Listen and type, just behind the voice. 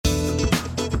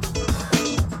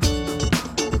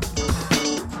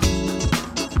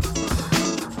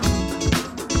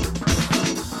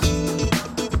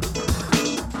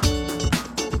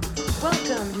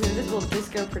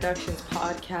Productions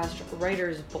podcast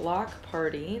Writer's Block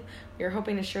Party. We are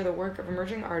hoping to share the work of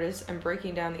emerging artists and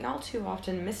breaking down the all too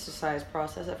often mysticized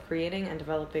process of creating and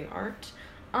developing art.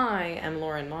 I am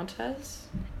Lauren Montez.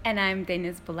 And I'm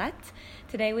Denise Boulette.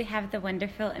 Today we have the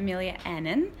wonderful Amelia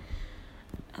Annan.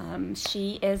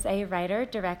 She is a writer,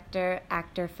 director,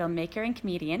 actor, filmmaker, and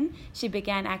comedian. She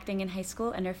began acting in high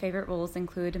school, and her favorite roles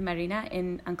include Marina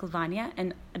in Uncle Vanya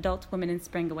and Adult Women in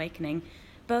Spring Awakening,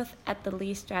 both at the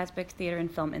Lee Strasberg Theater and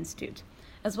Film Institute.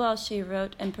 As well, she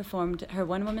wrote and performed her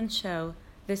one-woman show,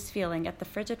 This Feeling, at the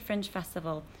Frigid Fringe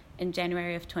Festival in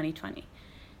January of 2020.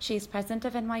 She is president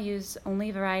of NYU's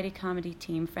only variety comedy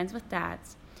team, Friends with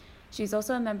Dads. She's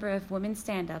also a member of Women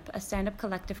Stand Up, a stand-up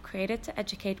collective created to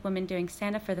educate women doing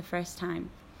stand-up for the first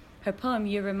time. Her poem,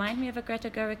 You Remind Me of a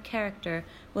Greta Gerwig Character,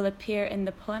 will appear in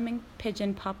the Poeming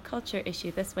Pigeon pop culture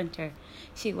issue this winter.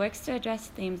 She works to address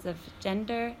themes of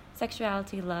gender,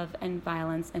 sexuality, love, and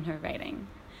violence in her writing.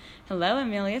 Hello,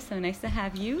 Amelia. So nice to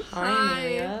have you. Hi,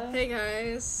 Amelia. Hey,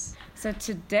 guys. So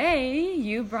today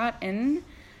you brought in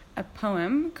a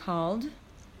poem called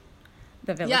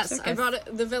The Village Circus. Yes, I brought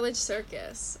it, The Village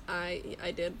Circus. I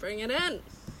did bring it in.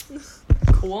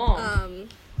 Cool.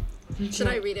 Should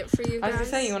I read it for you guys? I was going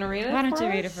to say, you want to read it? Why don't you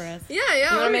read it for us? Yeah, You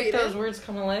I'll want to read make it. those words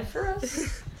come alive for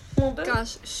us? A little bit?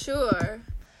 Gosh, sure.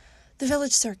 The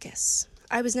Village Circus.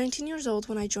 I was 19 years old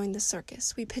when I joined the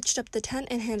circus. We pitched up the tent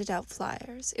and handed out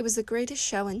flyers. It was the greatest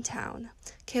show in town.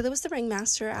 Kayla was the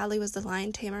ringmaster, Allie was the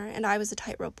lion tamer, and I was the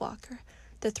tightrope walker.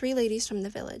 The three ladies from the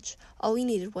village. All we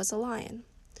needed was a lion.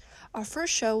 Our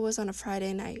first show was on a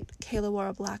Friday night. Kayla wore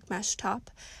a black mesh top,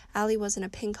 Allie was in a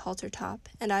pink halter top,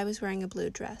 and I was wearing a blue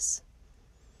dress.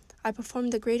 I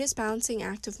performed the greatest balancing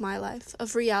act of my life,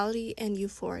 of reality and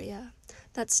euphoria.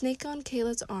 That snake on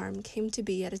Kayla's arm came to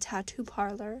be at a tattoo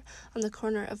parlor on the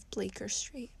corner of Blaker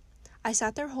Street. I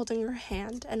sat there holding her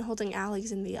hand and holding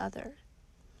Allie's in the other.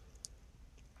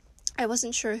 I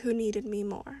wasn't sure who needed me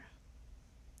more.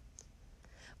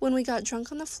 When we got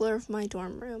drunk on the floor of my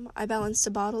dorm room, I balanced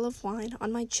a bottle of wine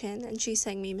on my chin and she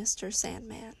sang me Mr.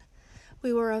 Sandman.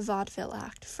 We were a vaudeville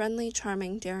act, friendly,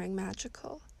 charming, daring,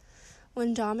 magical.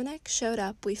 When Dominic showed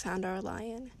up, we found our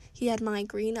lion. He had my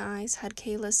green eyes, had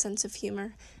Kayla's sense of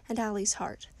humor, and Allie's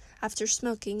heart. After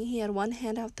smoking, he had one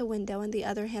hand out the window and the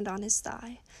other hand on his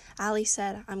thigh. Allie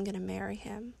said, I'm gonna marry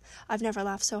him. I've never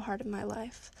laughed so hard in my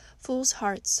life. Fools'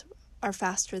 hearts are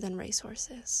faster than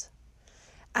racehorses.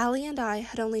 Allie and I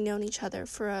had only known each other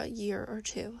for a year or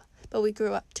two, but we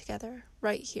grew up together,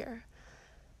 right here.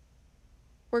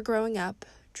 We're growing up,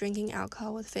 drinking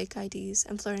alcohol with fake IDs,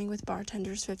 and flirting with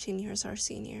bartenders 15 years our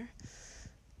senior.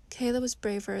 Kayla was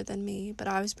braver than me, but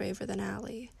I was braver than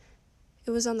Allie.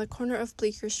 It was on the corner of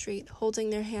Bleecker Street, holding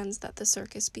their hands, that the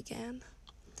circus began.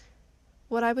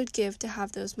 What I would give to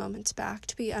have those moments back,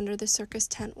 to be under the circus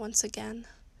tent once again.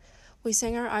 We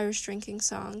sang our Irish drinking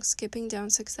song, skipping down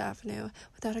 6th Avenue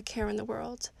without a care in the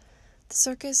world. The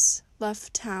circus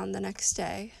left town the next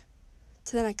day,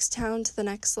 to the next town, to the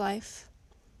next life.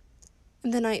 In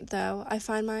the night, though, I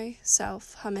find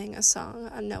myself humming a song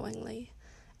unknowingly.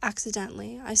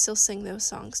 Accidentally, I still sing those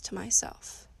songs to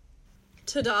myself.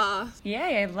 Ta-da.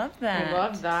 Yay, I love that. I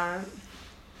love that.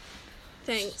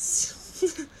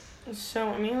 Thanks. So,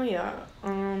 Amelia,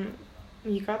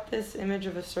 you got this image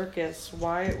of a circus.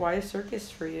 Why a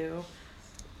circus for you?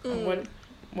 What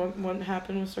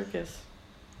happened with circus?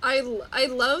 I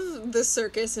love the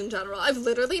circus in general. I've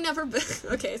literally never been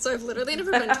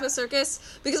to a circus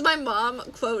because my mom,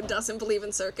 quote, doesn't believe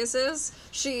in circuses.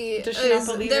 Does she not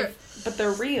believe it? But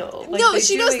they're real. Like, no, they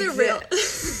she do knows exist. they're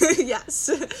real. Yes.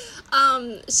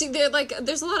 They're like,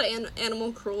 there's a lot of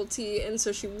animal cruelty, and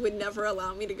so she would never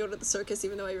allow me to go to the circus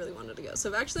even though I really wanted to go. So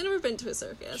I've actually never been to a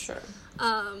circus. Sure.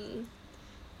 But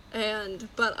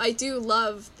I do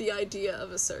love the idea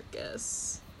of a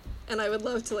circus. And I would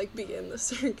love to, like, be in the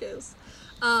circus.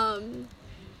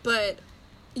 But,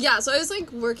 yeah, so I was, like,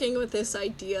 working with this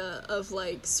idea of,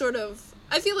 like, sort of,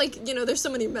 I feel like, you know, there's so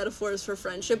many metaphors for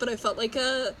friendship, but I felt like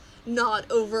a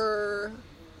not over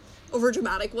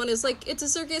dramatic one is, like, it's a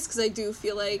circus, because I do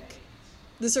feel like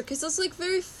the circus is, like,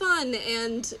 very fun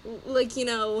and, like, you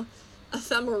know,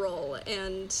 ephemeral,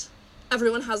 and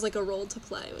everyone has, like, a role to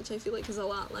play, which I feel like is a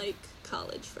lot like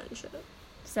college friendship.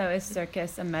 So is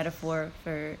circus a metaphor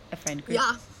for a friend group?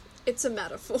 Yeah, it's a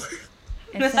metaphor.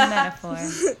 It's a metaphor.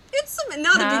 It's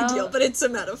not a big deal, but it's a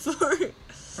metaphor.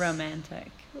 Romantic.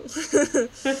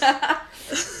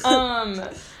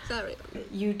 Sorry.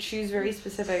 You choose very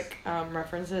specific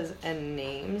references and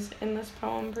names in this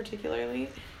poem particularly.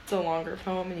 It's a longer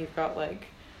poem and you've got like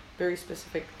very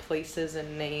specific places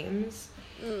and names.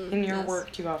 In your yes.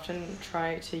 work, do you often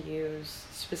try to use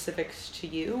specifics to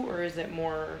you, or is it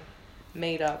more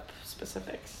made up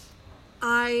specifics?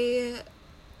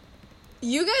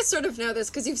 You guys sort of know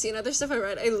this because you've seen other stuff I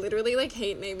read. I literally, like,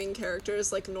 hate naming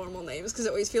characters, like, normal names because I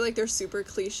always feel like they're super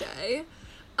cliche.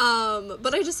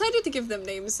 But I decided to give them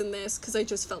names in this because I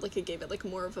just felt like it gave it, like,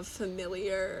 more of a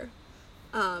familiar,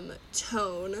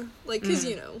 tone. Like, because,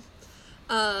 you know.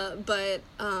 I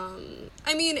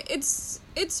mean, it's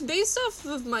based off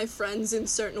of my friends in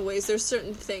certain ways. There's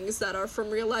certain things that are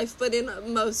from real life, but in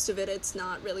most of it, it's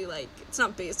not really, like, it's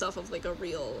not based off of, like, a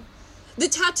real... The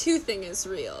tattoo thing is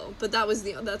real, but that's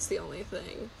the only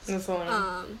thing. That's the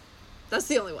one. That's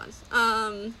the only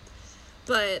one.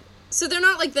 But, so they're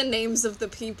not, like, the names of the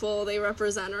people they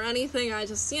represent or anything. I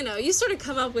just, you know, you sort of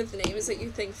come up with names that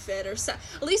you think fit or set.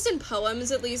 At least in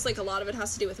poems, at least, like, a lot of it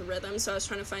has to do with rhythm, so I was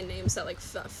trying to find names that, like,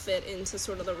 fit into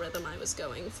sort of the rhythm I was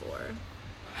going for.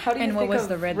 How do you And think what was of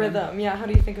the rhythm? Yeah, how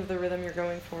do you think of the rhythm you're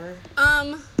going for?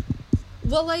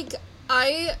 Well, like,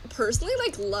 I personally,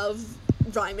 like, love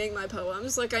rhyming my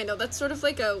poems. Like, I know that's sort of,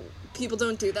 like, people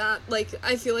don't do that. Like,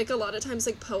 I feel like a lot of times,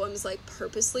 like, poems, like,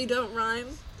 purposely don't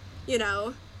rhyme, you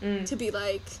know? To be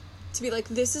like,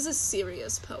 this is a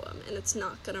serious poem, and it's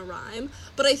not gonna rhyme.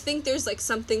 But I think there's, like,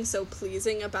 something so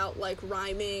pleasing about, like,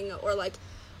 rhyming, or, like,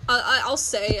 I'll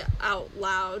say out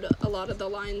loud a lot of the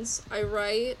lines I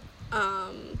write.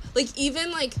 Like,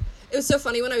 even, like, it was so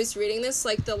funny when I was reading this,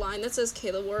 like, the line that says,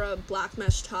 Kayla wore a black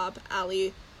mesh top,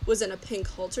 Allie was in a pink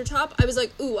halter top. I was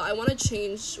like, ooh, I want to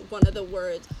change one of the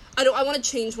words. I want to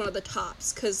change one of the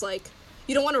tops, because, like,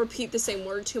 you don't want to repeat the same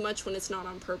word too much when it's not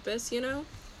on purpose, you know?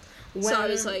 So I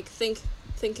was, like,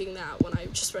 thinking that when I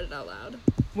just read it out loud.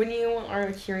 When you are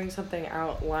hearing something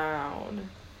out loud,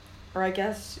 or I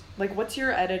guess, like, what's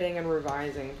your editing and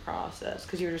revising process?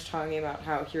 Because you were just talking about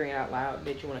how hearing it out loud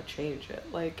made you want to change it.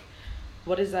 Like,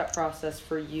 what is that process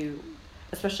for you,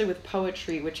 especially with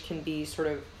poetry, which can be sort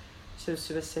of so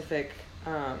specific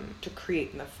to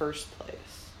create in the first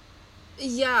place?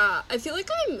 Yeah, I feel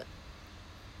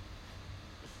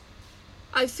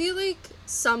like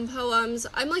some poems,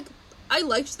 I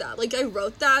liked that. Like, I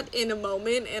wrote that in a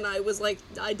moment, and I was like,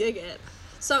 I dig it.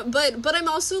 So, but I'm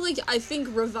also, like, I think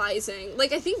revising,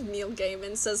 like, I think Neil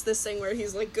Gaiman says this thing where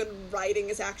he's like, good writing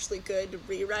is actually good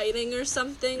rewriting or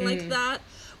something like that,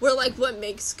 where, like, what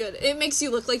makes good, it makes you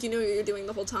look like you know what you're doing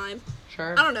the whole time.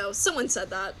 Sure. I don't know, someone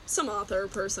said that, some author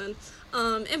person,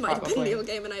 it might have been Neil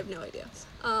Gaiman, I have no idea.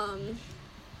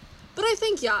 But I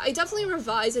think, yeah, I definitely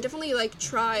revise, I definitely, like,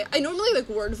 try, I normally, like,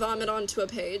 word vomit onto a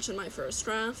page in my first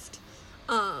draft.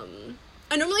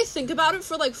 I normally think about it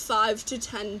for, like, 5 to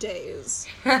 10 days,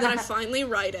 and then I finally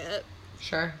write it.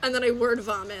 Sure. And then I word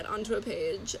vomit onto a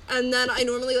page, and then I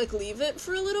normally, like, leave it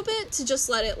for a little bit to just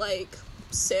let it, like,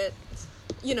 sit,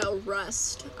 you know,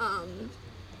 rest,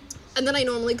 and then I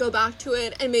normally go back to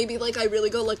it, and maybe, like, I really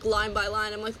go, like, line by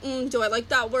line. I'm like, do I like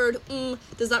that word?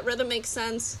 Does that rhythm make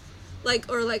sense?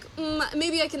 Like, or, like,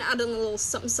 maybe I can add in a little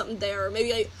something there, or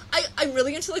maybe I'm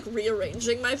really into, like,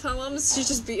 rearranging my poems to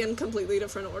just be in completely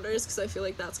different orders, because I feel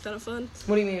like that's kind of fun.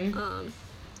 What do you mean?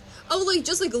 Like,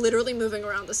 just, like, literally moving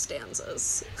around the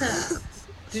stanzas.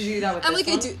 Did you do that with and, this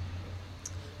like, one?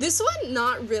 This one,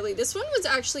 not really. This one was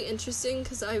actually interesting,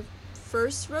 because I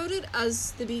first wrote it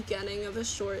as the beginning of a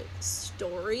short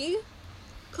story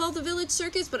called The Village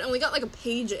Circus, but I only got, like, a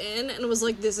page in, and was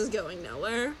like, this is going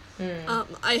nowhere.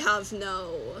 I have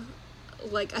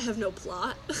no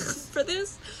plot for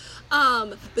this.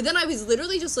 But then I was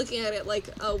literally just looking at it, like,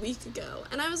 a week ago,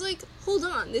 and I was like, hold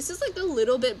on, this is, like, a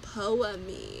little bit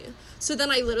poem-y. So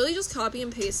then I literally just copy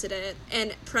and pasted it,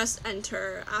 and pressed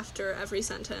enter after every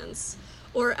sentence,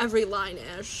 or every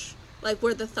line-ish, like,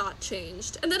 where the thought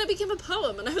changed. And then it became a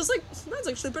poem, and I was like, that's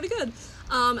actually pretty good.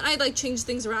 And I, like, changed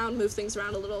things around, moved things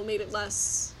around a little, made it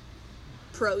less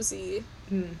prosy.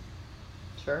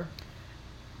 Sure.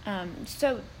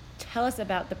 So tell us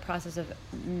about the process of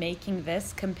making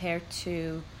this compared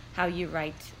to how you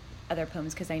write other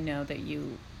poems, because I know that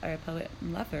you are a poet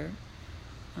and lover.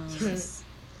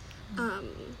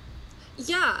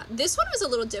 Yeah, this one was a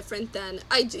little different than,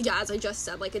 as I just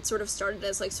said, like, it sort of started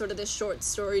as, like, sort of this short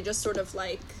story, just sort of,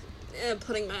 like,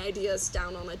 putting my ideas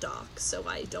down on a doc so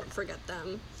I don't forget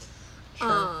them.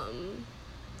 Sure.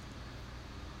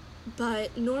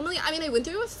 But normally, I mean, I went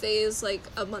through a phase, like,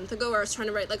 a month ago where I was trying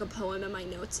to write, like, a poem in my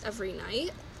notes every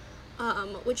night,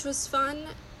 which was fun,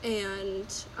 and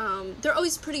they're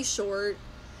always pretty short,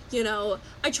 you know.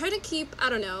 I try to keep, I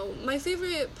don't know, my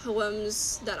favorite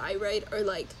poems that I write are,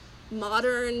 like,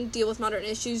 deal with modern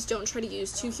issues, don't try to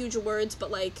use too huge words, but,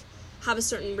 like, have a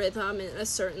certain rhythm and a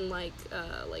certain, like,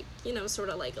 you know, sort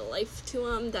of, like, a life to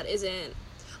them that isn't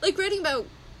like, writing about,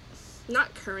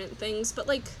 not current things, but,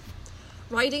 like,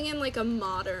 writing in, like, a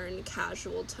modern,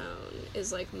 casual tone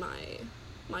is, like, my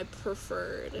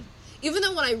preferred. Even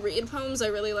though when I read poems, I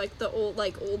really like the old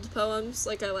poems.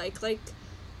 Like, I like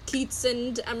Keats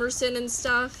and Emerson and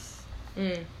stuff.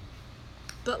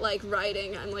 But, like,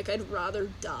 writing, I'm like, I'd rather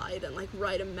die than, like,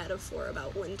 write a metaphor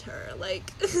about winter,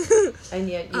 like... And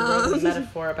yet you wrote a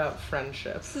metaphor about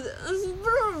friendship.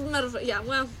 Metaphor, yeah,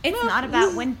 well... It's not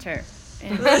about winter.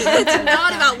 It's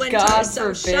not about winter, God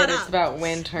so forbid shut up. it's about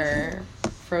winter.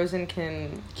 Frozen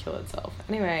can kill itself.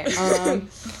 Anyway,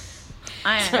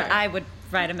 I would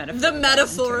write a metaphor. The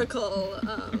metaphorical,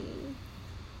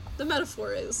 the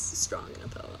metaphor is strong in a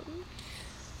poem.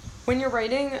 When you're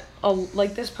writing,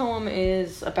 like, this poem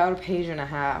is about a page and a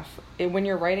half. When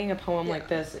you're writing a poem like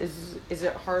this, is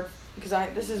it hard? Because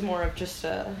this is more of just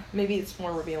maybe it's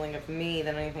more revealing of me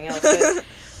than anything else. But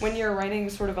when you're writing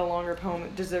sort of a longer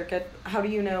poem, how do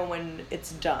you know when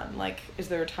it's done? Like, is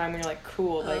there a time when you're like,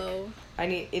 cool, like,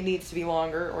 it needs to be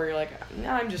longer, or you're like, no,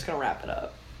 I'm just gonna wrap it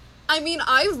up? I mean,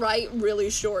 I write really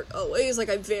short always. Like,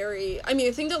 I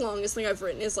think the longest thing I've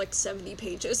written is, like, 70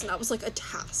 pages, and that was, like, a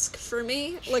task for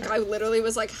me. Sure. Like, I literally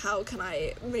was like, how can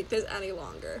I make this any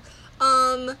longer?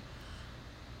 I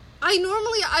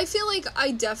feel like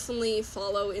I definitely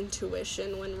follow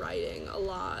intuition when writing a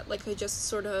lot. Like, I just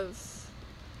sort of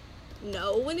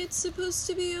know when it's supposed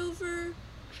to be over.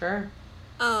 Sure.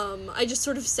 I just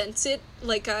sort of sense it.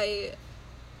 Like,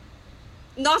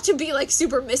 not to be, like,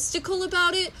 super mystical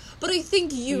about it, but I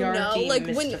think we are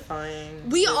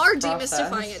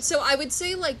demystifying it. So I would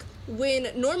say, like, when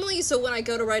I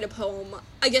go to write a poem,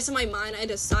 I guess in my mind I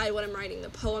decide what I'm writing the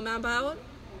poem about.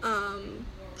 What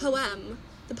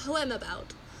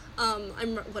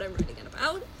I'm writing it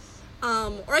about.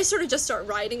 Or I sort of just start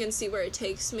writing and see where it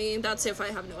takes me. That's if I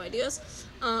have no ideas.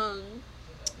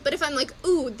 But if I'm like,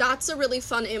 ooh, that's a really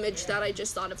fun image that I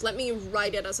just thought of, let me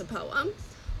write it as a poem.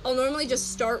 I'll normally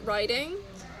just start writing,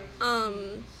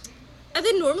 and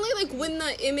then normally, like, when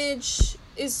the image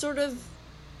is sort of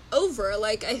over,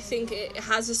 like, I think it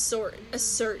has a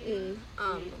certain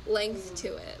length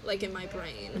to it, like, in my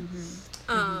brain.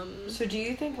 So do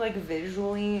you think, like,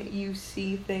 visually you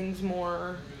see things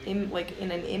more in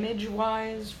an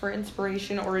image-wise for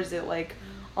inspiration, or is it, like,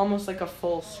 almost like a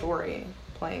full story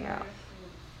playing out?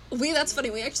 That's funny.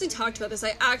 We actually talked about this.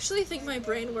 I actually think my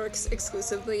brain works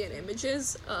exclusively in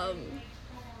images,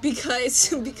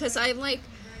 because I'm like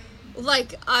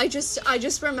I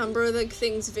just remember, like,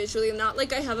 things visually. Not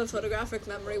like I have a photographic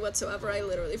memory whatsoever. I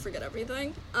literally forget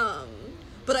everything.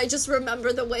 But I just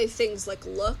remember the way things, like,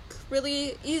 look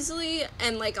really easily,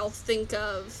 and, like, I'll think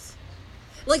of,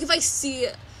 like, if I see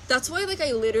it. That's why, like,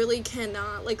 I literally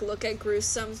cannot, like, look at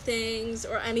gruesome things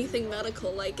or anything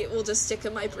medical. Like, it will just stick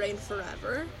in my brain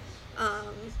forever.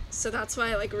 So that's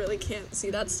why I, like, really can't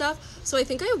see that stuff. So I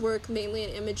think I work mainly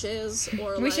in images,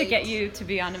 or, we should get you to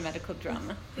be on a medical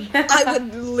drama. I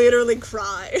would literally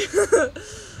cry.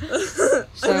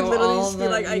 So all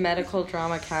the medical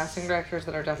drama casting directors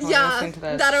that are definitely listening to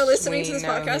this, that are listening to this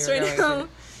podcast right now.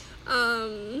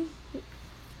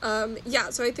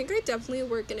 So I think I definitely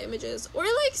work in images. Or,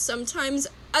 like, sometimes,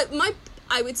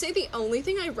 I would say the only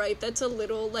thing I write that's a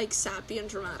little, like, sappy and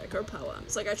dramatic are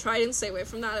poems. Like, I try and stay away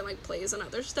from that and, like, plays and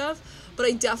other stuff. But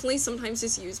I definitely sometimes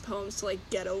just use poems to, like,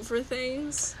 get over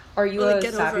things. Are you a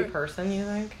sappy person, you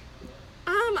think?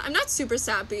 I'm not super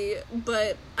sappy,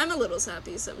 but I'm a little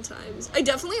sappy sometimes. I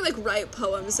definitely, like, write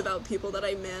poems about people that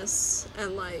I miss,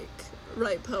 and, like,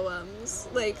 write poems,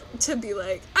 like, to be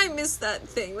like, I miss that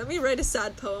thing, let me write a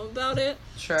sad poem about it.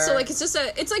 Sure. So, like,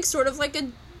 it's like sort of like a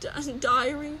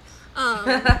diary,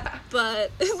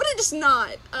 but it's just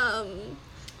not,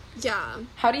 yeah.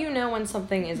 How do you know when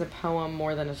something is a poem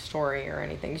more than a story or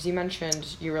anything? Because you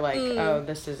mentioned you were like, oh,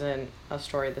 this isn't a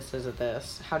story, this isn't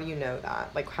this. How do you know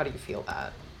that? Like, how do you feel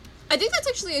that? I think that's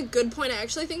actually a good point. I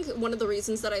actually think one of the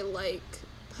reasons that I like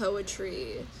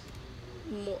poetry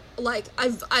more, like,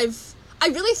 I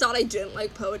really thought I didn't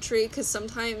like poetry, because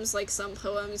sometimes, like, some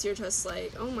poems you're just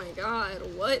like, oh my god,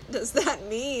 what does that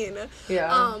mean?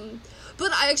 Yeah.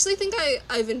 But I actually think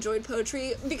I've enjoyed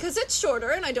poetry because it's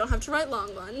shorter and I don't have to write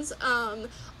long ones.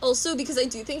 Also because I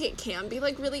do think it can be,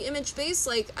 like, really image-based.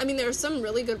 Like, I mean, there are some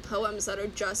really good poems that are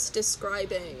just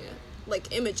describing,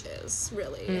 like, images,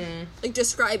 really. Like,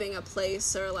 describing a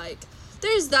place, or, like,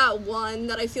 there's that one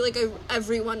that I feel like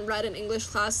everyone read in English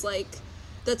class, like,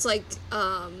 that's, like,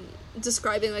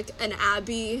 describing, like, an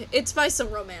abbey. It's by some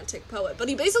romantic poet, but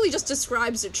he basically just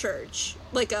describes a church,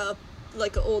 like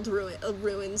old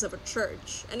ruins of a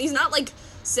church, and he's not, like,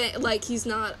 saying, like, he's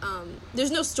not,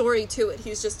 there's no story to it,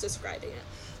 he's just describing it.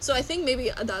 So I think maybe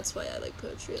that's why I like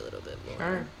poetry a little bit more.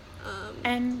 Sure.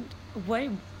 And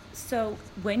so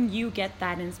when you get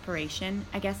that inspiration,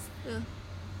 I guess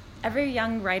every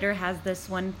young writer has this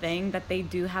one thing that they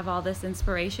do have all this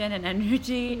inspiration and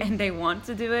energy and they want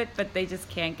to do it, but they just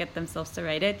can't get themselves to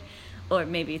write it. Or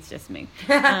maybe it's just me.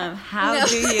 How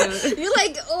do you... You're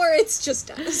like, or it's just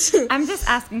us. I'm just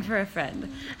asking for a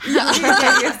friend. How do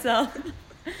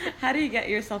you get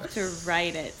yourself to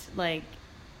write it? Like,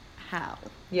 how?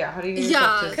 Yeah, how do you get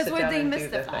yourself to sit because we're down and do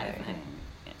the demystifying.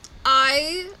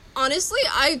 thing? Honestly,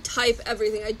 I type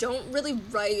everything. I don't really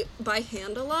write by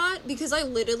hand a lot because I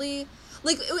literally,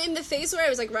 like, in the phase where I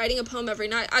was, like, writing a poem every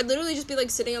night, I'd literally just be, like,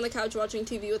 sitting on the couch watching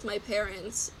TV with my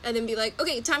parents and then be like,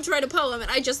 okay, time to write a poem. And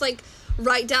I just, like,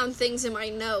 write down things in my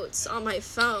notes on my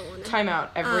phone. Time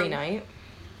out every night?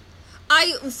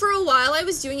 For a while, I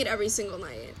was doing it every single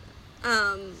night.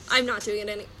 I'm not doing it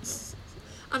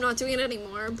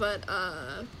anymore, but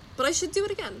I should do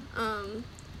it again.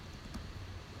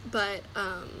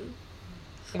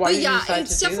 Why did you decide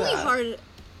it's to do definitely that? hard.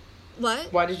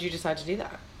 What? Why did you decide to do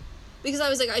that? Because I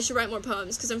was like, I should write more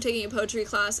poems because I'm taking a poetry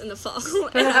class in the fall,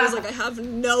 and I was like, I have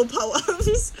no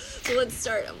poems, so let's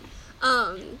start them.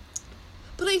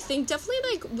 But I think definitely,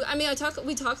 like, I mean,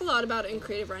 we talk a lot about in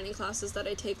creative writing classes that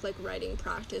I take, like, writing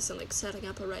practice and, like, setting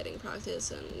up a writing practice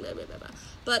and blah, blah, blah, blah.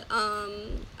 But,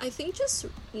 I think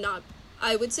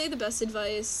I would say the best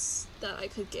advice that I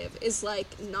could give is,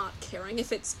 like, not caring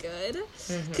if it's good.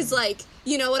 Because, like,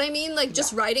 you know what I mean? Like,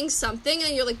 just writing something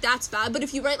and you're like, that's bad. But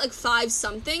if you write, like, 5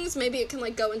 somethings, maybe it can,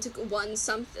 like, go into one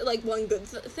good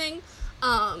thing.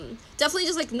 Definitely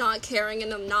just, like, not caring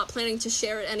and not planning to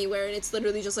share it anywhere, and it's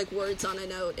literally just, like, words on a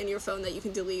note in your phone that you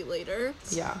can delete later.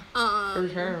 Yeah, for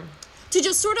sure. To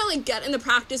just sort of, like, get in the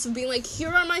practice of being like, here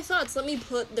are my thoughts, let me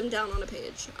put them down on a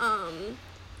page.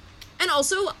 And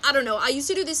also, I don't know, I used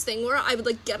to do this thing where I would,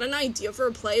 like, get an idea for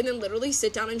a play and then literally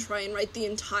sit down and try and write the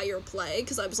entire play,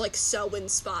 because I was, like, so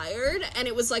inspired, and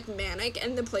it was, like, manic,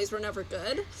 and the plays were never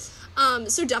good.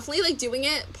 So definitely, like, doing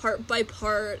it part by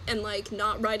part and, like,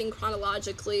 not writing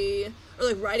chronologically, or,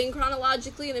 like, writing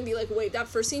chronologically and then be like, wait, that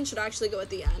first scene should actually go at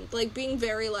the end. Like, being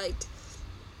very, like,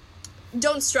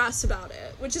 don't stress about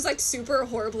it, which is, like, super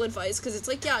horrible advice, because it's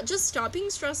like, yeah, just stop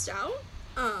being stressed out.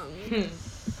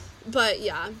 But,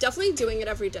 yeah, definitely doing it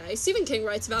every day. Stephen King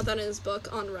writes about that in his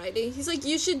book on writing. He's like,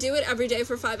 you should do it every day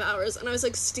for 5 hours. And I was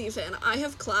like, Stephen, I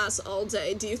have class all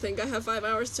day. Do you think I have 5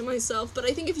 hours to myself? But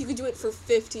I think if you could do it for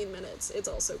 15 minutes, it's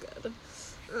also good.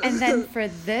 And then for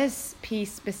this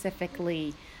piece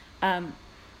specifically,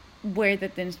 where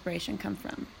did the inspiration come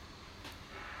from?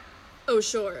 Oh,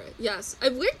 sure. Yes.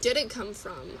 Where did it come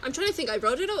from? I'm trying to think. I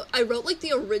wrote, like,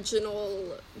 the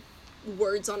original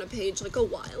words on a page, like, a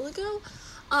while ago.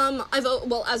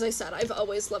 As I said, I've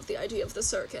always loved the idea of the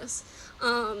circus.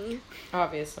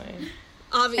 Obviously.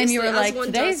 And you were like,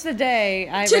 today's the day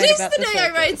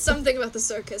I write something about the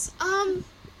circus.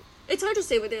 It's hard to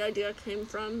say where the idea came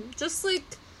from. Just, like,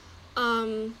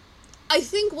 I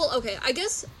think, I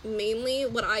guess mainly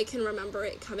what I can remember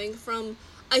it coming from,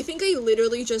 I think I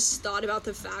literally just thought about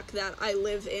the fact that I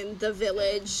live in the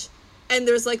village, and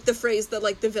there's, like, the phrase that,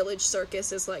 like, the village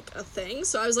circus is, like, a thing.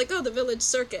 So I was like, oh, the village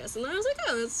circus. And then I was like,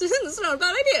 oh, that's not a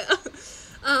bad idea.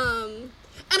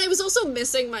 And I was also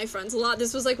missing my friends a lot.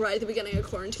 This was, like, right at the beginning of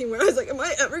quarantine where I was like, am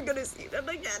I ever going to see them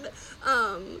again?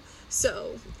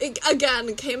 So it,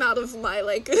 again, came out of my,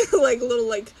 like, like, little,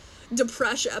 like,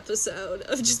 depression episode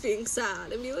of just being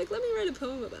sad and be like, let me write a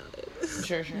poem about it.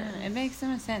 Sure. Yeah, it makes so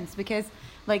much sense because,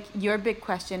 like, your big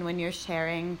question when you're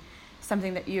sharing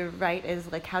something that you write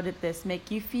is, like, how did this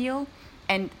make you feel?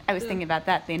 And I was thinking about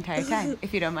that the entire time,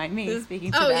 if you don't mind me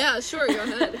speaking to that. Oh, yeah, sure, go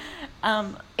ahead.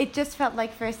 It just felt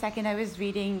like for a second I was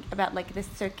reading about, like, this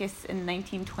circus in the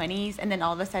 1920s, and then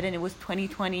all of a sudden it was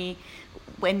 2020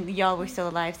 when y'all were still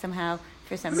alive somehow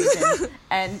for some reason.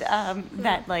 And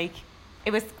that, like,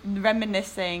 it was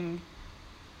reminiscing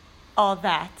all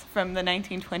that from the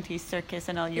 1920s circus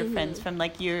and all your friends from,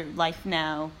 like, your life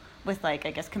now with, like,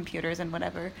 I guess computers and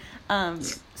whatever.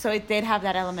 So it did have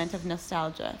that element of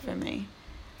nostalgia for me.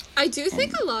 I do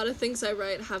think a lot of things I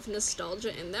write have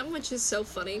nostalgia in them, which is so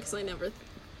funny because I never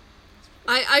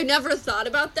thought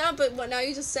about that, but now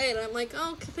you just say it, and I'm like,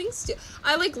 oh, things do.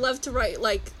 I, like, love to write,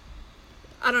 like,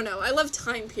 I don't know, I love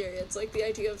time periods, like, the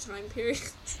idea of time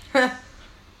periods. I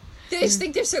just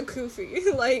think they're so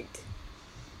goofy, like...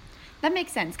 That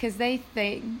makes sense, because they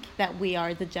think that we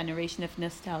are the generation of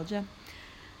nostalgia.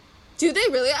 Do they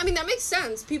really? I mean, that makes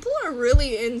sense. People are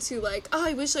really into, like, oh,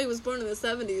 I wish I was born in the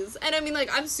 70s. And I mean, like,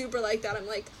 I'm super like that. I'm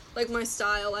like my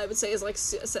style, I would say, is, like,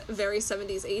 very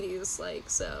 70s, 80s, like,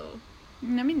 so.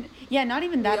 I mean, yeah, not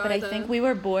even that, but I think we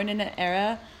were born in an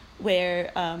era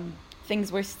where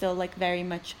things were still like very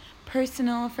much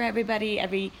personal for everybody.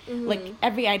 Every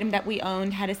item that we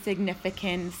owned had a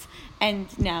significance, and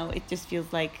now it just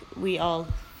feels like we all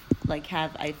like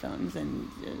have iPhones and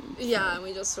and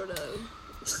we just sort of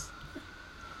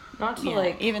not to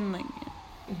like even like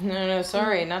no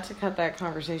sorry, not to cut that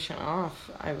conversation off.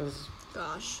 I was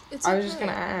just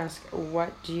gonna ask,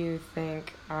 what do you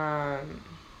think? I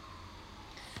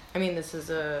mean, this is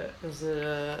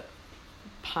a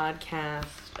podcast,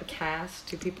 a cast.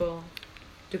 Do people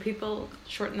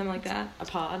shorten them like that? A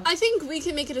pod? I think we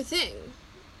can make it a thing.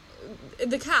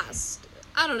 The cast.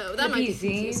 I don't know. That might be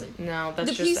confusing. No,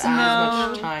 that's just as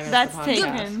much time as the podcast.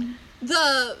 Taken.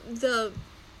 The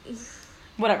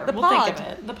whatever. We'll think of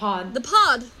it. The pod. The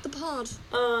pod.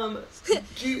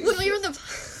 Do you, when we were the.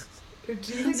 Do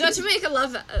you so to make a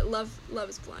Love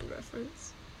is Blind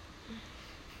reference.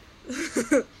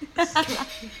 you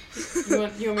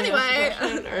want me to ask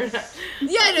a question, or not?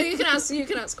 Yeah, no, you can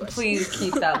ask questions. Please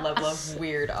keep that level of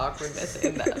weird awkwardness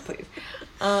in that, please.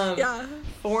 Yeah.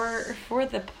 For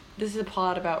this is a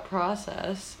pod about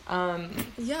process.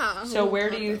 Yeah. So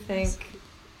where do you think,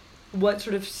 what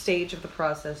sort of stage of the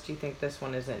process do you think this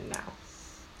one is in now?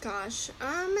 Gosh,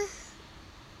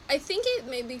 I think it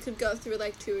maybe could go through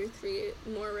like 2 or 3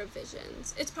 more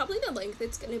revisions. It's probably the length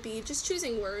it's going to be, just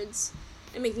choosing words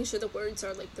and making sure the words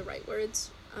are like the right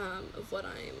words of what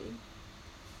I'm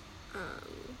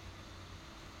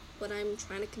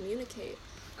trying to communicate.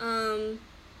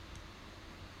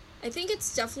 I think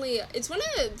it's one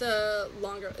of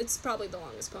it's probably the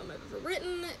longest poem I've ever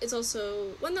written. It's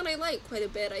also one that I like quite a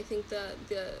bit. I think the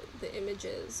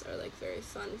images are like very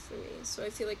fun for me. So I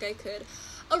feel like I could.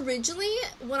 Originally,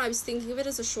 when I was thinking of it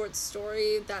as a short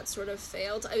story, that sort of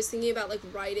failed. I was thinking about like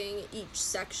writing each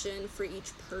section for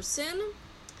each person.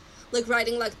 Like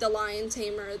writing like the lion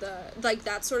tamer, like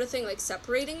that sort of thing, like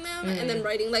separating them, and then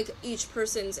writing like each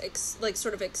person's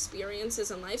sort of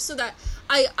experiences in life. So that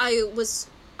I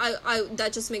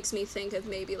that just makes me think of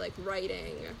maybe like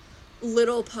writing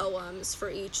little poems for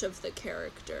each of the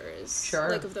characters. Sure.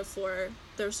 Like of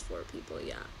there's 4 people,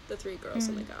 the 3 girls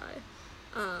and the guy.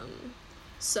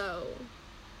 So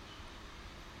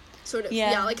sort of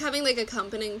like having like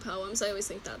accompanying poems. I always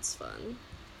think that's fun.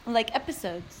 Like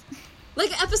episodes.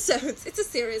 Like episodes. It's a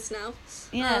series now.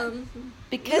 Yeah.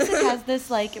 Because it has this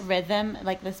like rhythm,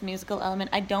 like this musical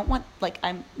element. I don't want, like,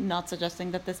 I'm not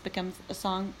suggesting that this becomes a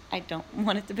song. I don't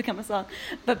want it to become a song.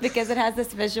 But because it has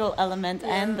this visual element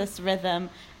and this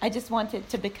rhythm, I just want it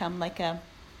to become like I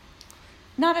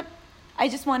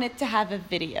just want it to have a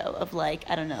video of like,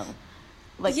 I don't know,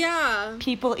 like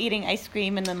people eating ice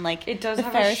cream, and then like it does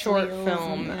have Ferris a short wheels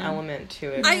film element to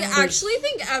it. I actually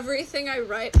think everything I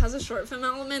write has a short film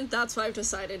element. That's why I've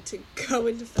decided to go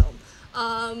into film.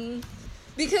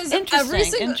 Because every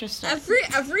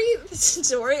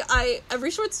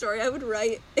short story I would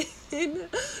write in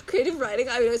creative writing,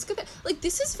 I would always go like,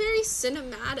 this is very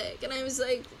cinematic, and I was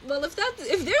like, well, if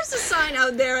there's a sign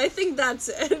out there, I think that's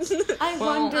it. I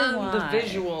wonder why. The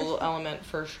visual element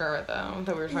for sure, though,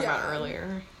 that we were talking about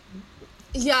earlier.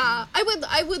 Yeah,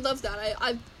 I would love that.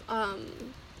 I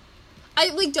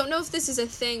like don't know if this is a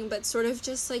thing, but sort of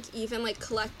just like even like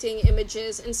collecting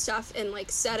images and stuff and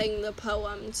like setting the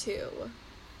poem to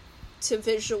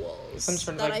visuals. Some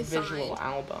sort of like visual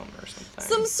album or something.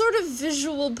 Some sort of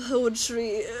visual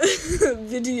poetry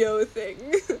video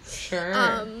thing. Sure.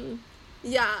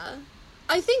 Yeah.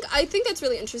 I think that's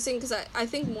really interesting, because I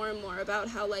think more and more about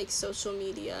how like social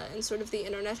media and sort of the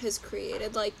internet has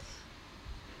created like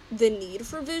the need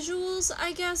for visuals,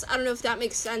 I guess. I don't know if that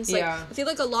makes sense. Like, I feel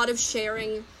like a lot of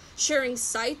sharing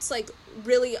sites like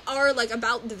really are like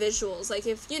about the visuals. Like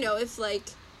if like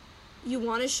you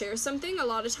want to share something, a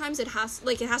lot of times it has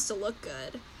to look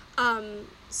good.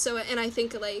 So, and I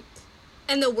think like,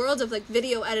 and the world of like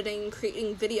video editing and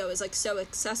creating video is like so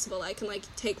accessible. I can like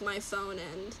take my phone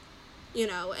and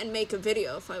and make a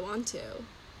video if I want to.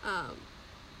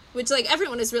 Which like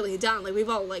everyone is really done. Like we've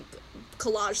all like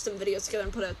collaged some videos together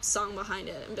and put a song behind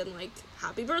it and been like,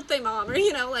 happy birthday, mom, or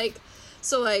like,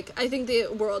 so like I think the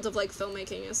world of like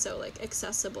filmmaking is so like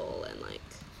accessible and like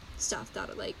stuff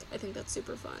that like I think that's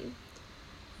super fun.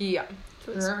 Yeah,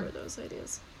 to explore those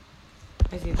ideas.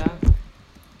 I see that.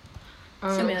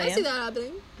 I see that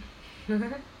happening.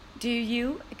 Do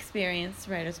you experience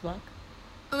writer's block?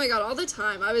 Oh my god, all the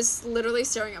time. I was literally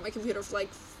staring at my computer for like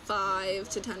 5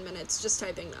 to 10 minutes, just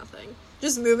typing nothing,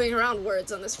 just moving around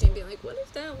words on the screen, being like, what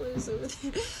if that was over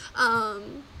there?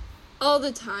 All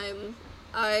the time.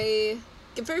 I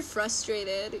get very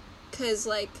frustrated because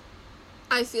like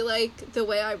I feel like the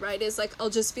way I write is like I'll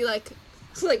just be like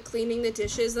like cleaning the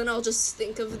dishes, then I'll just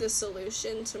think of the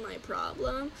solution to my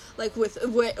problem, like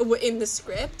in the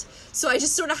script. So I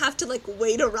just sort of have to like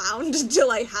wait around until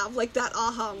I have like that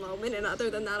aha moment, and other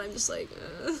than that, I'm just like,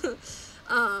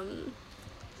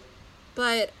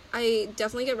 but I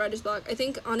definitely get writer's block. I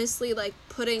think honestly, like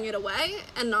putting it away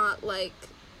and not like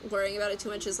worrying about it too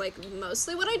much is like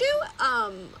mostly what I do.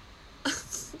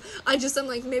 I just am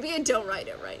like, maybe I don't write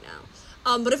it right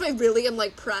now. But if I really am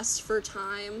like pressed for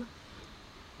time,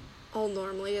 I'll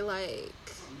normally like,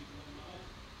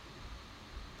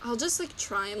 I'll just like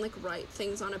try and like write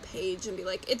things on a page and be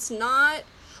like, it's not,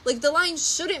 like the line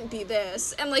shouldn't be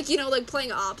this, and like, you know, like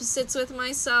playing opposites with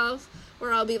myself,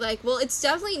 where I'll be like, well, it's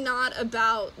definitely not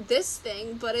about this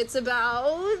thing, but it's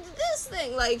about this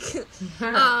thing, like,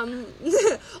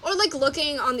 or like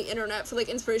looking on the internet for like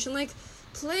inspiration, like,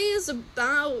 play is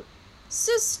about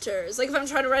sisters. Like, if I'm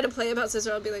trying to write a play about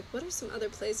sisters, I'll be like, what are some other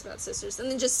plays about sisters?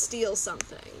 And then just steal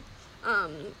something.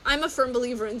 I'm a firm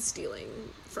believer in stealing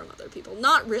from other people.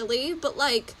 Not really, but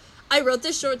like, I wrote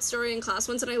this short story in class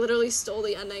once, and I literally stole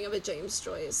the ending of a James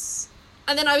Joyce.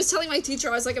 And then I was telling my teacher,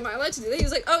 I was like, am I allowed to do that? He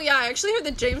was like, oh yeah, I actually heard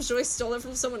that James Joyce stole it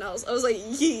from someone else. I was like,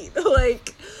 yeet.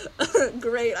 Like,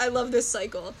 great, I love this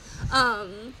cycle. Well,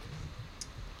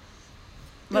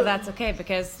 that's okay,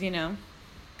 because, you know,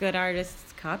 good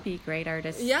artists copy, great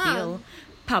artists steal.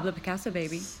 Pablo Picasso,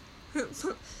 baby.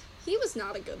 He was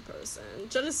not a good person.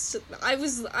 Just, I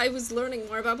was learning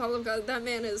more about Pablo Picasso. That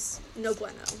man is no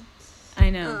bueno. I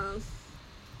know.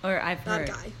 Or I've heard.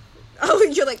 That guy. Oh,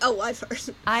 you're like, oh, I've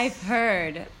heard. I've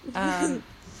heard.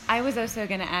 I was also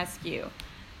going to ask you,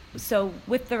 so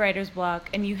with the writer's block,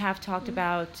 and you have talked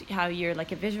about how you're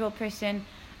like a visual person,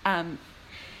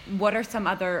 what are some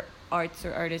other arts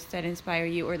or artists that inspire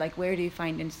you, or like where do you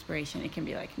find inspiration? It can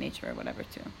be like nature or whatever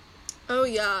too. Oh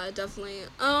yeah, definitely.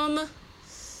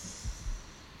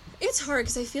 It's hard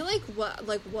because I feel like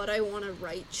what I want to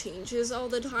write changes all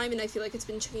the time, and I feel like it's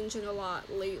been changing a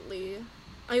lot lately.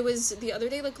 I was the other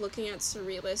day like looking at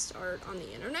surrealist art on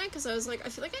the internet, because I was like, I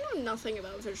feel like I know nothing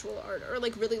about visual art, or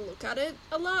like really look at it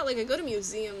a lot. Like I go to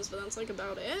museums, but that's like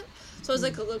about it. So I was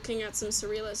like looking at some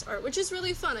surrealist art, which is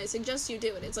really fun. I suggest you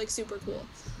do it. It's like super cool,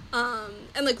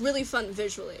 and like really fun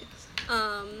visually.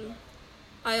 I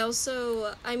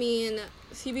mean,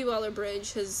 Phoebe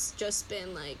Waller-Bridge has just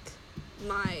been like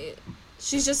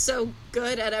she's just so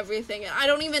good at everything, and I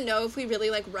don't even know if we really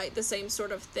like write the same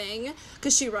sort of thing,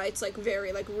 because she writes like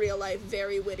very like real life,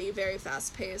 very witty, very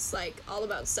fast paced, like all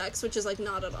about sex, which is like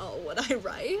not at all what I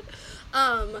write.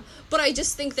 But I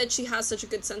just think that she has such a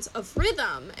good sense of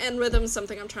rhythm, and rhythm is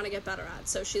something I'm trying to get better at.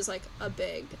 So she's like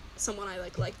someone I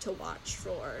like to watch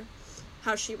for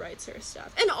how she writes her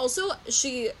stuff. And also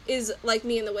she is like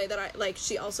me in the way that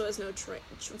she also has no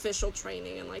official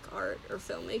training in like art or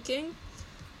filmmaking.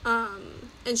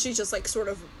 And she just like sort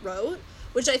of wrote,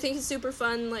 which I think is super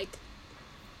fun, like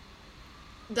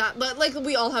that, but like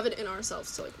we all have it in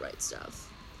ourselves to like write stuff.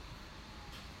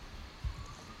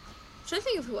 I'm trying to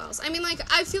think of who else. I mean, like,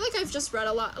 I feel like I've just read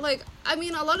a lot, like, I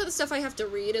mean, a lot of the stuff I have to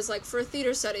read is like for a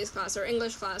theater studies class or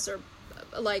English class or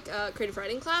like creative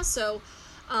writing class, so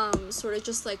sort of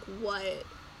just like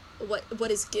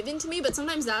what is given to me, but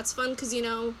sometimes that's fun because, you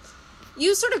know,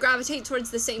 you sort of gravitate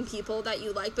towards the same people that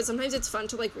you like, but sometimes it's fun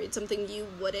to like read something you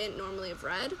wouldn't normally have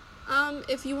read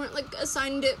if you weren't like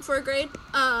assigned it for a grade,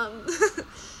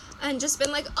 and just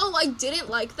been like, oh, I didn't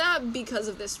like that because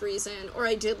of this reason, or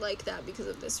I did like that because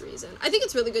of this reason. I think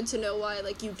it's really good to know why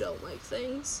like you don't like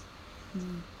things,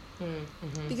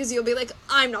 because you'll be like,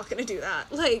 I'm not gonna do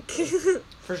that, like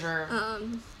for sure.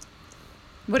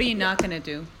 What are you not gonna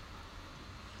do?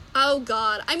 Oh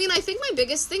god, I mean, I think my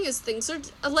biggest thing is things are,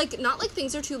 like, not like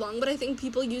things are too long, but I think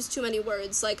people use too many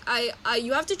words. Like,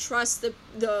 you have to trust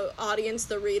the audience,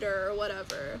 the reader, or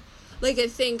whatever. Like, I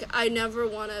think I never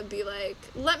want to be like,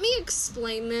 let me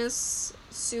explain this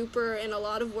super in a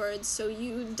lot of words so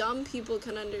you dumb people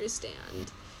can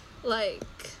understand.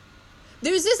 Like,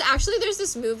 there's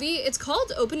this movie, it's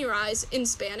called Open Your Eyes in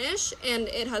Spanish, and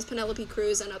it has Penelope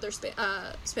Cruz and other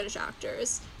Spanish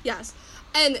actors. Yes.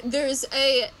 And there's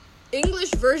a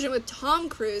English version with Tom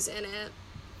Cruise in it,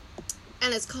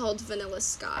 and it's called Vanilla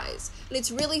Skies. And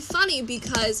it's really funny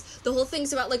because the whole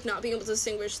thing's about, like, not being able to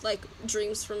distinguish, like,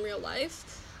 dreams from real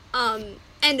life. And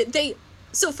they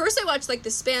so first I watched, like,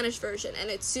 the Spanish version, and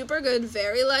it's super good,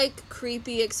 very, like,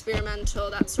 creepy, experimental,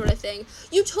 that sort of thing.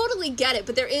 You totally get it,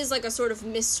 but there is, like, a sort of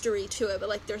mystery to it, but,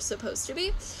 like, there's supposed to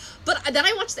be. But then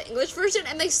I watched the English version,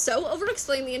 and they so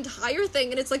over-explain the entire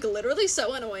thing, and it's, like, literally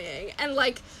so annoying. And,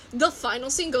 like, the final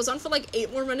scene goes on for, like,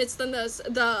 8 more minutes than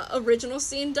the original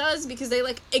scene does, because they,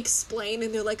 like, explain,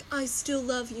 and they're like, I still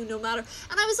love you no matter.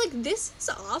 And I was like, this is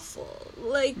awful.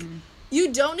 Like...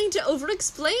 You don't need to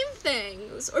over-explain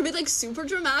things or be, like, super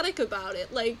dramatic about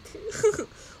it. Like,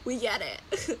 we get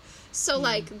it. So,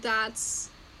 like, that's,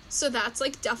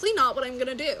 like, definitely not what I'm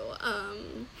gonna do.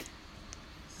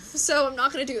 So I'm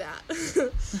not gonna do that.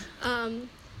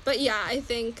 But yeah, I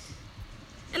think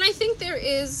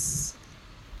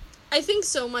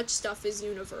so much stuff is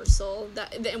universal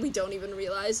and we don't even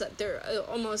realize that there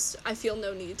almost, I feel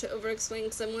no need to over-explain,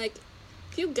 because I'm like,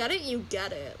 if you get it, you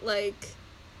get it. Like...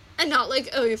 And not, like,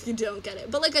 oh, if you don't get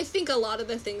it. But, like, I think a lot of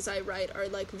the things I write are,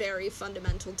 like, very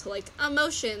fundamental to, like,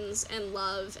 emotions and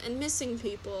love and missing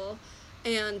people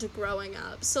and growing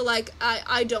up. So, like,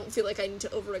 I don't feel like I need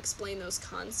to over-explain those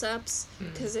concepts,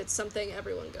 because it's something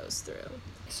everyone goes through.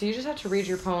 So you just have to read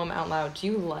your poem out loud. Do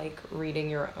you like reading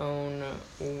your own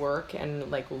work and,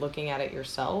 like, looking at it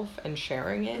yourself and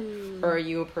sharing it? Or are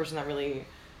you a person that really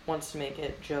wants to make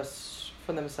it just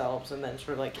for themselves, and then sort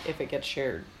of, like, if it gets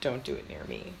shared, don't do it near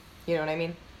me? You know what I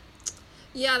mean?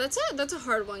 Yeah, that's a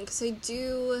hard one, because I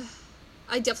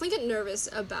definitely get nervous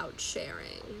about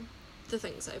sharing the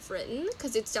things I've written,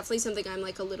 because it's definitely something I'm,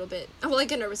 like, a little bit, well, I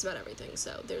get nervous about everything,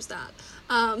 so there's that.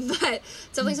 But it's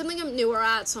definitely something I'm newer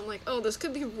at, so I'm like, oh, this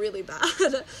could be really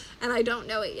bad, and I don't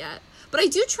know it yet. But I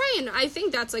do try, and I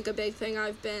think that's, like, a big thing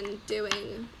I've been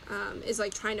doing, is,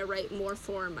 like, trying to write more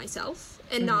for myself,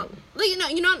 and not, like, you know,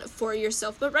 you're not for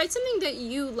yourself, but write something that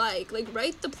you like,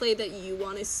 write the play that you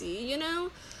want to see, you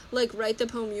know? Like, write the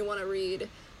poem you want to read.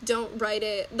 Don't write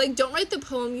the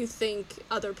poem you think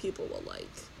other people will like.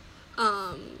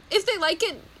 If they like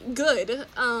it, good.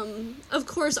 Of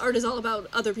course, art is all about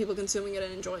other people consuming it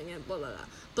and enjoying it, blah, blah, blah.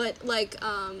 But, like,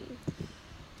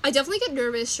 I definitely get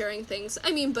nervous sharing things.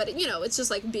 I mean, but, you know, it's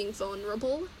just, like, being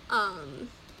vulnerable.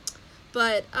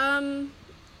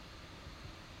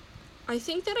 I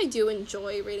think that I do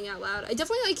enjoy reading out loud. I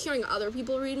definitely like hearing other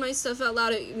people read my stuff out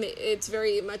loud. It's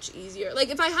very much easier. Like,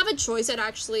 if I have a choice, I'd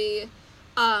actually,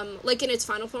 like, in its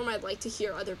final form, I'd like to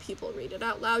hear other people read it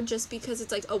out loud, just because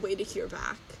it's, like, a way to hear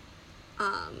back,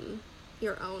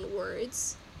 your own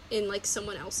words in, like,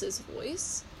 someone else's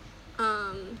voice.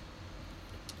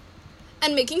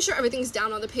 And making sure everything's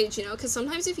down on the page, you know, because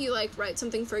sometimes if you, like, write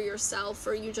something for yourself,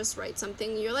 or you just write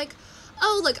something, you're like,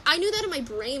 oh, like, I knew that in my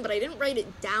brain, but I didn't write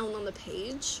it down on the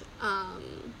page.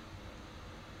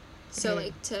 So,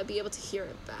 like, to be able to hear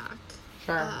it back.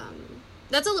 Sure.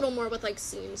 That's a little more with, like,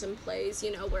 scenes and plays,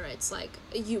 you know, where it's, like,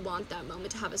 you want that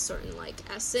moment to have a certain, like,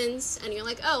 essence, and you're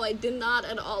like, oh, I did not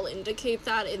at all indicate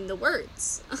that in the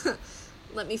words.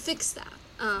 Let me fix that.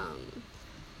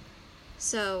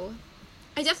 So...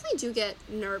 I definitely do get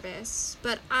nervous,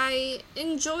 but I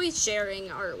enjoy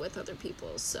sharing art with other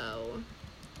people, so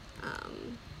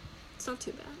it's not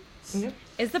too bad. Yep.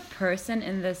 Is the person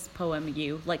in this poem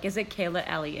you? Like, is it Kayla,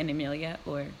 Ellie, and Amelia,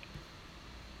 or?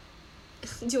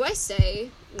 Do I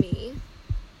say me?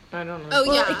 I don't know. Oh,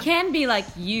 well, yeah. it can be like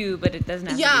you, but it doesn't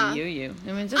have to be you.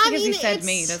 I mean, just because you said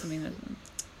me doesn't mean that.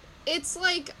 It's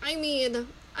like, I mean,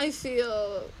 I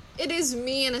feel it is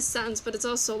me in a sense, but it's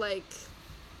also like,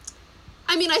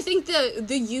 I mean, I think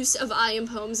the use of I in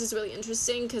poems is really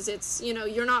interesting, because it's, you know,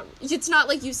 it's not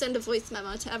like you send a voice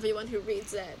memo to everyone who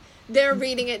reads it. They're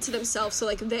reading it to themselves, so,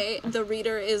 like, the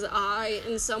reader is I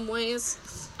in some ways.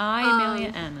 I,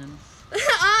 Amelia Annan.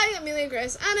 I, Amelia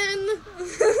Grace Annan.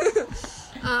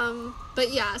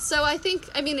 But yeah, so I think,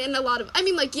 I mean, in a lot of, I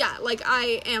mean, like, yeah, like,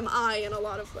 I am I in a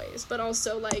lot of ways, but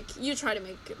also, like, you try to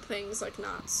make things, like,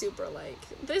 not super, like,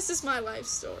 this is my life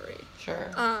story.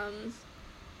 Sure.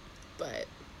 But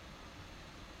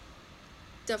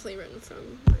definitely written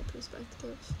from my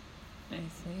perspective. I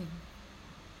see.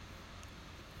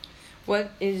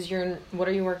 What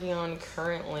are you working on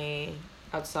currently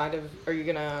outside of, are you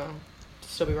gonna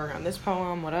still be working on this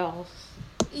poem? What else?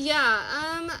 Yeah,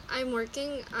 I'm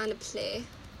working on a play.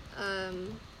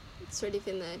 It's sort of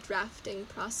in the drafting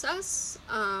process.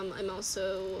 I'm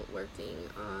also working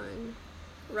on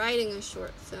writing a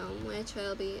short film, which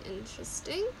will be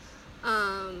interesting.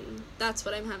 That's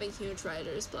what I'm having huge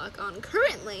writer's block on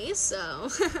currently, so,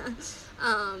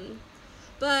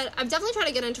 but I've definitely tried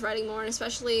to get into writing more, and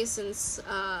especially since,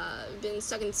 I've been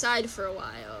stuck inside for a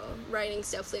while,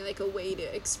 writing's definitely, like, a way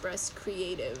to express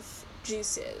creative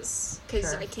juices,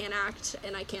 because I can't act,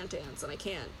 and I can't dance, and I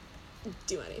can't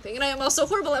do anything. And I am also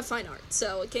horrible at fine art,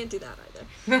 so I can't do that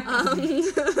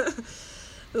either.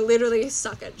 Literally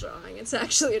suck at drawing. It's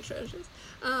actually atrocious.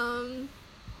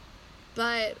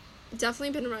 But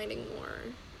definitely been writing more.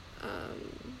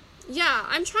 Yeah,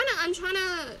 I'm trying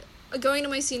to going to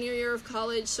my senior year of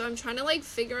college, so I'm trying to, like,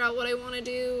 figure out what I want to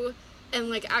do and,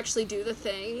 like, actually do the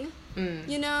thing,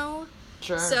 you know?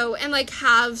 Sure. So, and, like,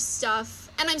 have stuff,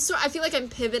 and I feel like I'm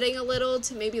pivoting a little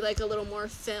to maybe, like, a little more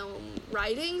film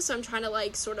writing, so I'm trying to,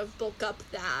 like, sort of bulk up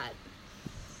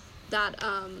that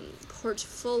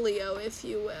portfolio, if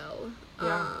you will,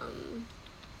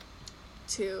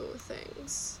 to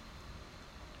things.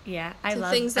 Yeah, I would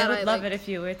love it if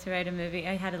you were to write a movie.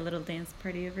 I had a little dance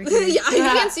party over here. Yeah, you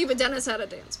can't see, but Dennis had a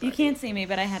dance party. You can't see me,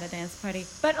 but I had a dance party.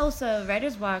 But also,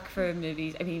 writer's block for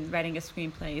movies, I mean, writing a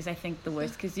screenplay is, I think, the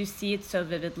worst, because you see it so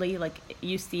vividly. Like,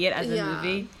 you see it as a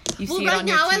movie. You see it on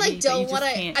your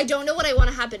TV, I don't know what I want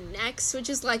to happen next,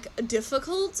 which is, like,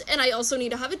 difficult, and I also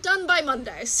need to have it done by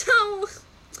Monday. So,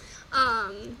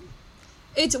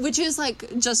 which is,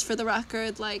 like, just for the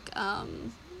record, like,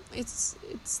 it's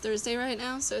Thursday right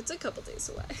now, so it's a couple days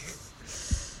away.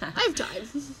 I have time.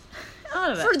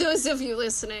 For those of you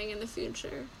listening in the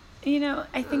future. You know,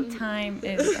 I think time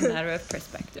is a matter of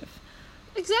perspective.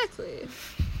 Exactly.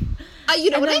 You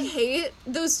know what I hate?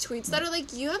 Those tweets that are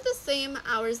like, you have the same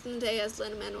hours in the day as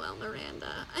Lin-Manuel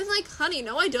Miranda. I'm like, honey,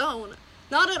 no I don't.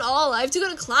 Not at all. I have to go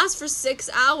to class for 6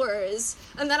 hours,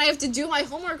 and then I have to do my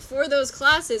homework for those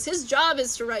classes. His job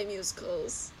is to write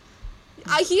musicals.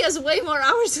 He has way more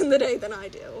hours in the day than I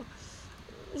do.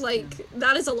 Like,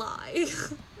 that is a lie.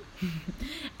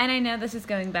 And I know this is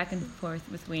going back and forth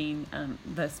between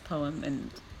this poem and,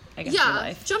 I guess, your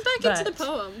life. Jump back into the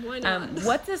poem. Why not?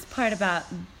 What's this part about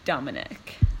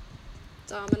Dominic?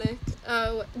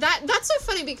 Oh, that's so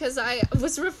funny, because I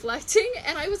was reflecting,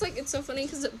 and I was like, it's so funny,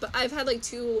 because I've had, like,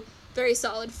 2 very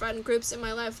solid friend groups in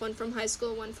my life, one from high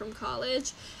school, one from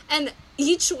college, and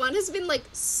each one has been, like,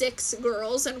 6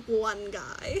 girls and 1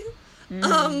 guy,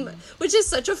 which is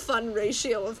such a fun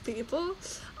ratio of people.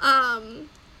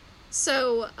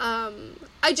 So,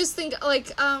 I just think,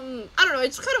 like, I don't know, I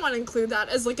just kind of want to include that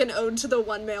as, like, an ode to the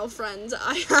one male friend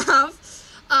I have.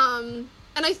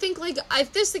 And I think, like, I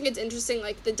just think it's interesting,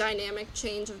 like, the dynamic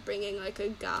change of bringing, like, a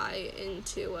guy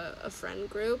into a friend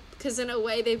group, because in a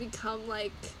way they become,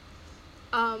 like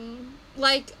a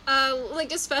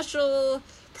special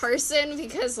person,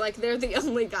 because, like, they're the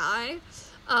only guy.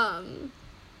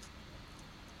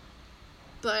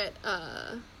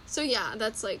 So yeah,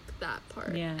 that's, like, that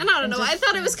part. Yeah. And I don't know, I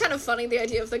thought it was kind of funny, the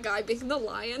idea of the guy being the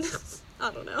lion. I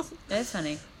don't know. It's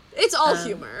funny. It's all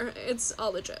humor. It's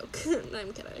all a joke.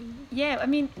 I'm kidding. Yeah, I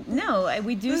mean, no,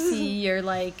 we do see your,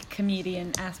 like,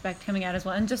 comedian aspect coming out as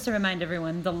well. And just to remind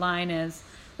everyone, the line is,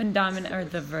 when Dominic, or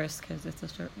the verse, because it's a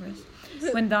short verse.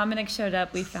 When Dominic showed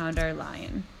up, we found our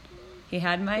lion. He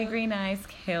had my green eyes,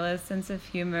 Kayla's sense of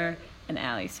humor, and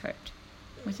Allie's heart.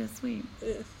 Which is sweet.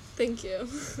 Thank you.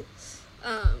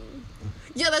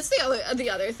 Yeah, that's the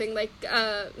other thing, like,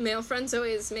 male friends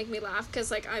always make me laugh,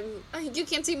 because, like, you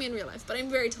can't see me in real life, but I'm a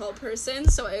very tall person,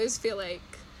 so I always feel like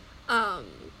I'm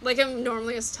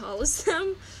normally as tall as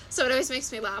them, so it always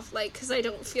makes me laugh, like, because I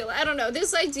don't know,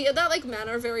 this idea that, like, men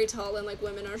are very tall and, like,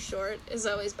 women are short has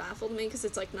always baffled me, because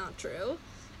it's, like, not true.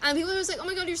 And people are always like, oh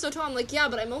my god, you're so tall. I'm like, yeah,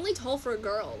 but I'm only tall for a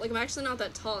girl. Like, I'm actually not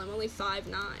that tall. I'm only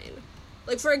 5'9".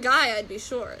 Like, for a guy, I'd be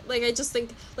short. Like, I just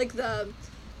think, like, the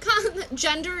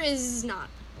gender is not,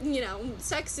 you know,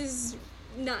 sex is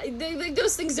not, like,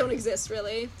 those things don't exist,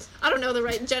 really. I don't know, the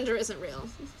right gender isn't real.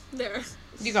 There.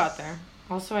 You got there.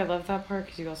 Also, I love that part,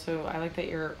 because I like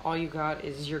that all you got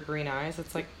is your green eyes.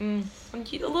 It's like, a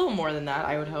little more than that,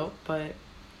 I would hope, but...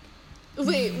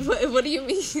 Wait, what do you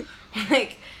mean?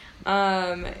 Like,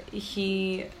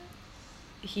 he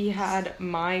had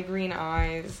my green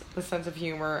eyes, the sense of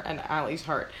humor, and Allie's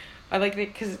heart. I like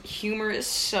that because humor is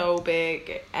so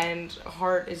big, and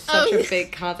heart is such a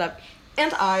big concept.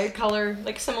 And eye color,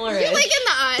 like, similar. You like in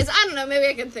the eyes. I don't know, maybe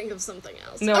I can think of something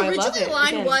else. No, originally, I love it.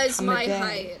 Line was my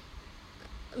height.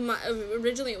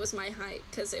 Originally, it was my height,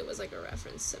 because it was, like, a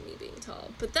reference to me being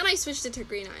tall. But then I switched it to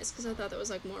green eyes, because I thought that was,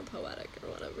 like, more poetic or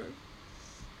whatever.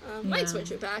 Might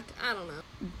switch it back. I don't know.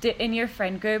 In your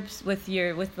friend groups with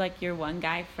your one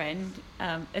guy friend,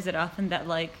 is it often that,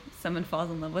 like, someone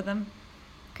falls in love with him?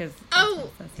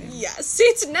 Yes,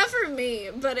 it's never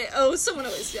me, but someone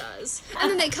always does.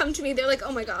 And then they come to me, they're like,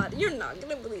 oh my god, you're not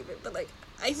gonna believe it, but, like,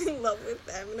 I'm in love with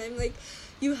them, and I'm like,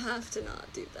 you have to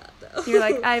not do that, though. You're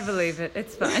like, I believe it,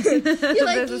 it's fine. You're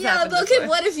like, yeah, but okay,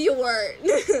 what if you weren't?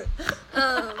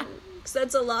 Because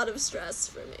that's a lot of stress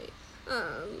for me.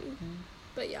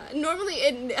 But yeah, normally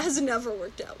it has never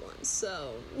worked out once,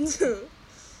 so...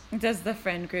 Does the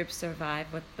friend group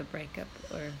survive with the breakup,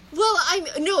 or? Well,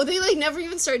 no, they, like, never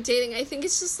even start dating. I think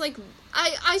it's just, like,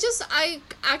 I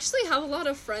actually have a lot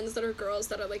of friends that are girls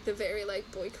that are, like, the very, like,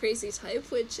 boy crazy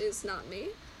type, which is not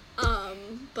me.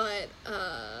 But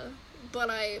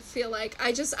I feel like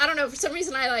I don't know, for some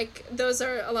reason those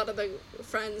are a lot of the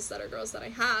friends that are girls that I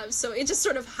have, so it just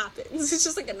sort of happens. It's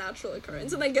just, like, a natural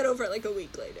occurrence, and they get over it, like, a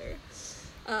week later.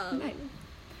 Nice.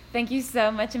 Thank you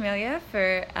so much, Amelia,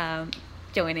 for,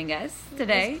 joining us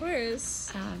today. Of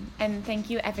course. And thank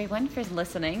you everyone for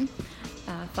listening.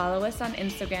 Follow us on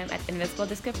Instagram at Invisible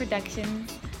Disco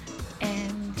Productions,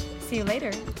 and see you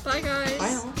later. Bye, guys.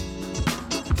 Bye all.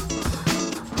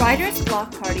 Writer's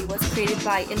Block Party was created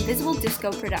by Invisible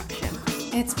Disco Production.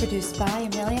 It's produced by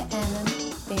Amelia Annan,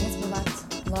 Venus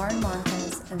Willett, Lauren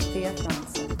Montez, and Thea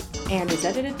Franson. And is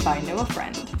edited by Noah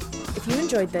Friend. If you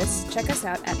enjoyed this, check us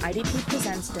out at IDP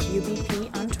Presents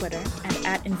WBP on Twitter and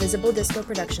at Invisible Disco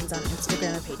Productions on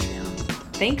Instagram and Patreon.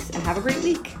 Thanks, and have a great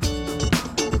week.